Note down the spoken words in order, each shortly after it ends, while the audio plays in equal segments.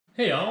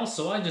Hey all,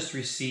 so I just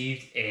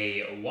received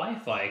a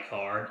Wi-Fi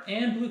card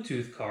and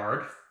Bluetooth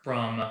card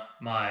from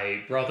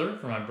my brother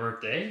for my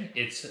birthday.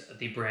 It's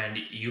the brand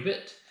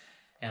Ubit,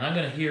 and I'm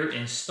going to here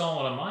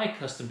install it on my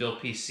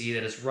custom-built PC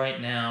that is right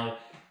now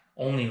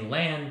only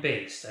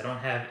LAN-based. I don't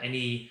have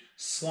any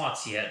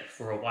slots yet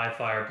for a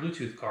Wi-Fi or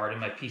Bluetooth card in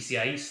my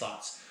PCIe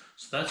slots.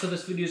 So that's what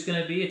this video is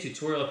going to be, a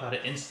tutorial of how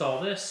to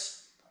install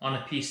this on a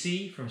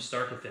PC from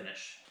start to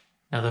finish.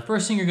 Now the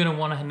first thing you're going to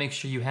want to make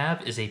sure you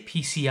have is a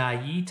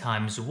PCIe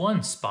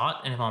 ×1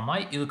 spot, and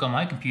if you look on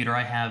my computer,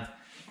 I have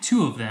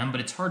two of them, but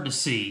it's hard to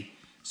see.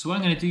 So what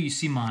I'm going to do, you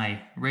see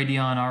my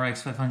Radeon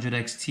RX 500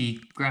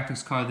 XT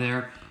graphics card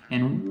there,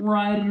 and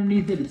right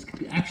underneath it, it's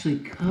actually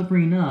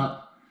covering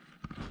up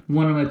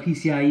one of my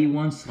PCIe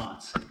 1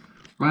 slots.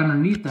 Right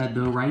underneath that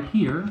though, right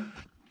here,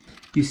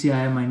 you see I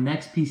have my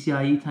next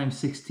PCIe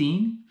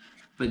 ×16,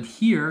 but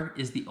here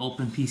is the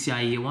open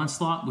PCIe 1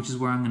 slot, which is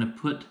where I'm going to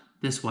put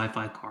this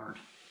Wi-Fi card.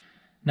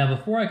 Now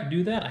before I can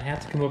do that, I have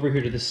to come over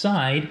here to the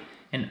side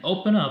and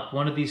open up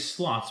one of these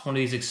slots, one of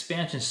these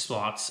expansion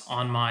slots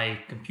on my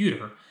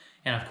computer.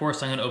 And of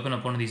course I'm going to open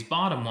up one of these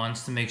bottom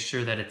ones to make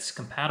sure that it's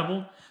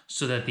compatible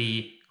so that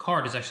the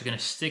card is actually going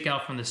to stick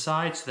out from the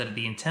side so that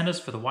the antennas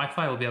for the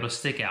Wi-Fi will be able to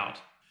stick out.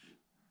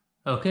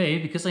 Okay,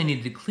 because I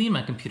needed to clean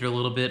my computer a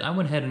little bit, I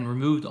went ahead and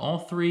removed all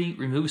three,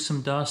 removed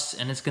some dust,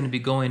 and it's going to be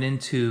going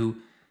into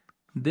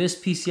this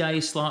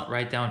PCIe slot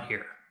right down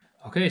here.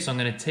 Okay, so I'm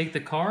going to take the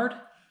card.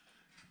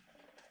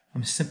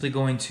 I'm simply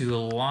going to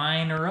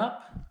line her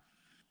up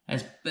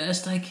as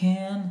best I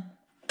can.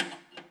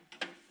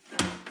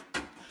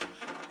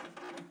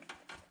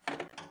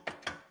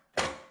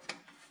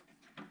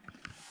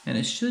 And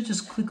it should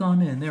just click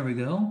on in. There we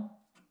go.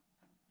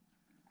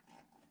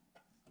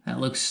 That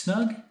looks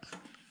snug.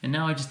 And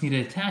now I just need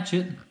to attach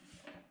it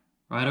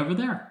right over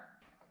there.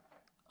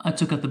 I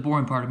took out the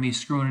boring part of me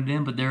screwing it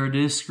in, but there it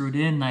is, screwed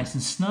in, nice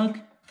and snug.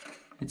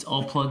 It's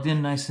all plugged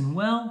in nice and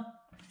well.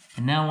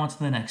 And now on to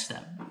the next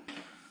step.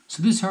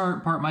 So this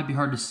part might be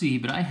hard to see,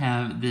 but I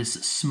have this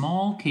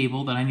small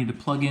cable that I need to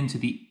plug into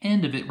the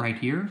end of it right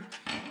here.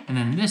 And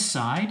then this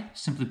side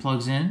simply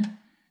plugs in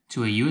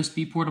to a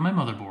USB port on my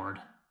motherboard.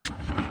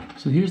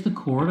 So here's the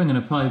cord. I'm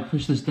going to probably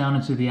push this down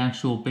into the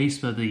actual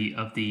base of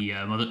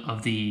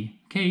the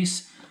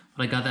case.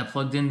 But I got that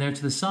plugged in there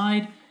to the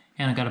side,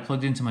 and I got it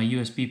plugged into my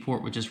USB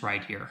port, which is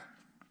right here.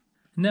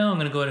 Now I'm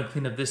going to go ahead and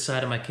clean up this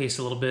side of my case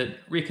a little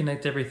bit,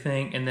 reconnect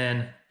everything, and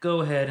then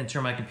go ahead and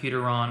turn my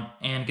computer on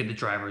and get the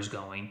drivers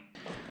going.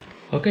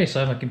 Okay, so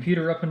I have my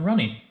computer up and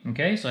running.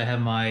 Okay, so I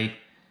have my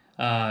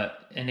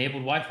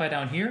enabled Wi-Fi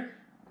down here.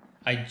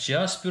 I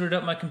just booted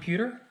up my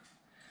computer.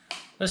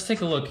 Let's take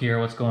a look here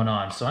what's going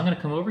on. So I'm going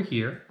to come over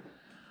here.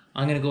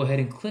 I'm going to go ahead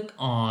and click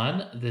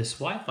on this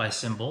Wi-Fi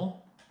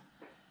symbol.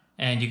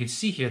 And you can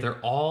see here they're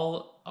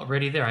all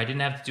already there. I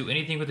didn't have to do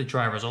anything with the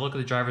drivers. I'll look at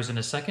the drivers in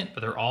a second, but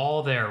they're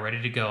all there,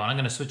 ready to go. And I'm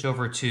going to switch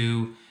over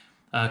to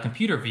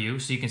computer view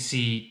so you can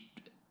see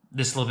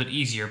this a little bit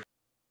easier.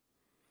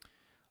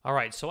 All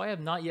right, so I have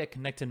not yet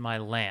connected my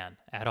LAN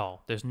at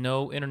all. There's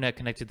no internet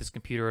connected to this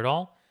computer at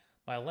all.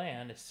 My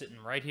LAN is sitting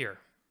right here.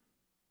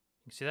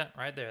 You see that?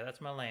 Right there.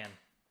 That's my LAN.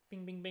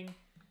 Bing, bing, bing.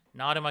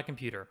 Not in my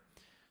computer.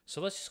 So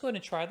let's just go ahead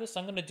and try this.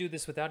 I'm going to do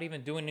this without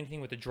even doing anything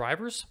with the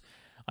drivers.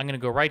 I'm going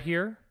to go right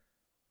here,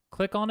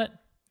 click on it.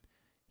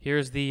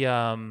 Here's the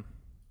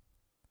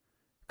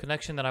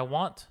connection that I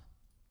want.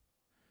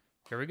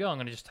 Here we go. I'm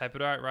going to just type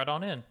it right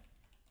on in.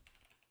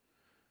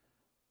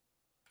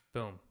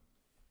 Boom.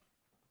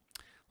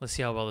 Let's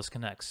see how well this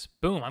connects.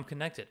 Boom, I'm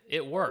connected.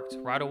 It worked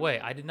right away.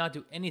 I did not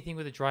do anything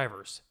with the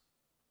drivers.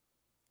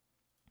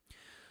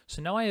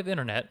 So now I have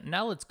internet.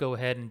 Now let's go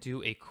ahead and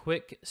do a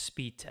quick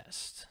speed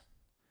test.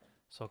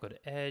 So I'll go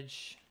to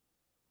Edge.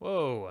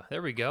 Whoa,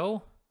 there we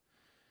go.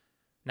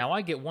 Now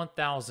I get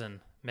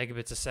 1,000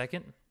 megabits a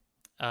second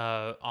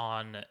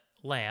on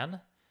LAN,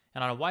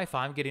 and on a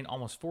Wi-Fi I'm getting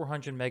almost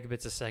 400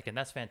 megabits a second.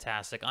 That's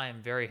fantastic. I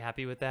am very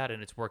happy with that,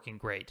 and it's working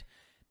great.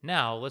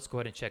 Now let's go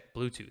ahead and check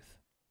Bluetooth.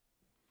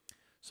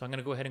 So I'm going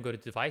to go ahead and go to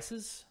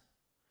Devices.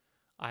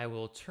 I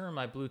will turn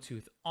my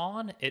Bluetooth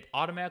on. It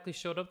automatically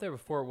showed up there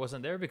before it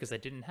wasn't there because I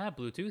didn't have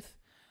Bluetooth.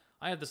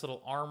 I have this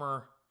little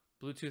Armor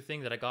Bluetooth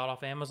thing that I got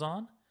off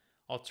Amazon.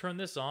 I'll turn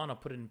this on. I'll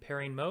put it in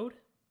pairing mode.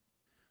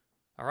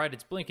 All right,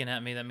 it's blinking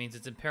at me. That means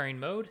it's in pairing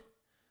mode.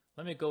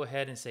 Let me go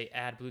ahead and say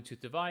add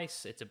Bluetooth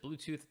device. It's a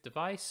Bluetooth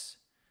device.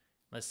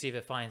 Let's see if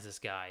it finds this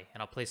guy,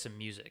 and I'll play some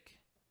music.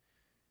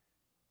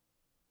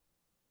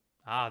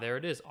 Ah, there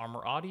it is,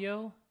 Armor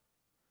Audio.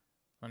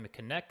 Let me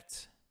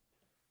connect.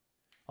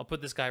 I'll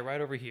put this guy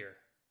right over here,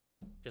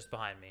 just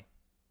behind me.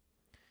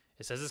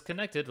 It says it's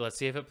connected. Let's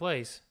see if it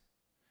plays.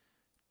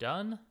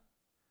 Done.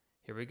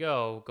 Here we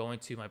go. Going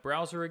to my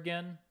browser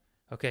again.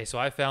 Okay, so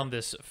I found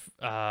this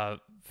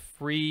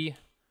free,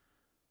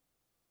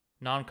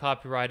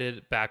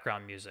 non-copyrighted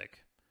background music.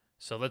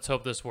 So let's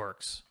hope this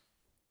works.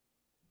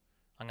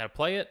 I'm going to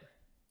play it.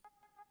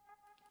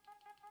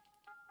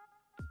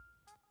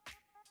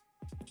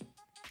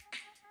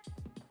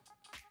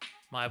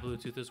 My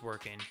Bluetooth is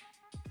working.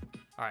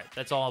 All right,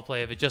 that's all I'll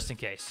play of it just in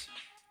case.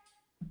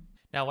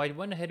 Now I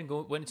went ahead and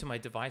went into my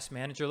device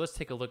manager. Let's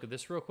take a look at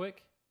this real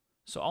quick.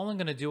 So all I'm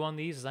going to do on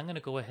these is I'm going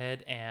to go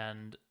ahead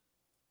and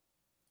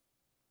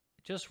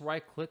just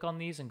right click on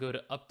these and go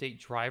to update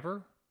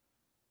driver.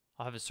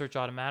 I'll have it search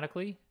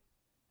automatically.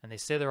 And they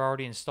say they're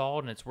already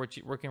installed and it's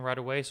working right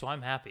away, so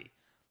I'm happy.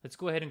 Let's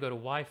go ahead and go to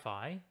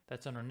Wi-Fi.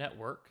 That's under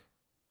network.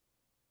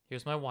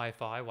 Here's my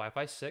Wi-Fi,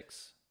 Wi-Fi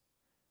 6.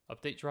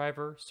 Update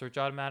driver, search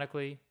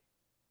automatically.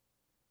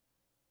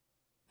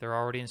 They're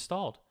already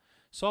installed.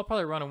 So I'll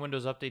probably run a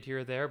Windows update here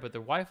or there, but the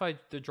Wi-Fi,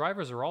 the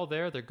drivers are all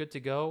there. They're good to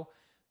go.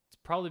 It's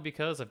probably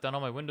because I've done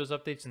all my Windows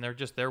updates and they're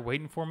just there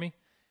waiting for me.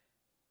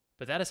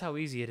 But that is how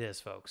easy it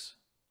is, folks.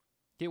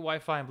 Get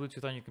Wi-Fi and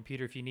Bluetooth on your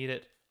computer if you need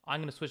it. I'm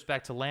going to switch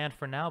back to LAN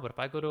for now, but if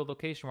I go to a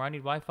location where I need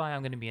Wi-Fi,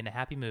 I'm going to be in a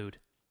happy mood.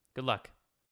 Good luck.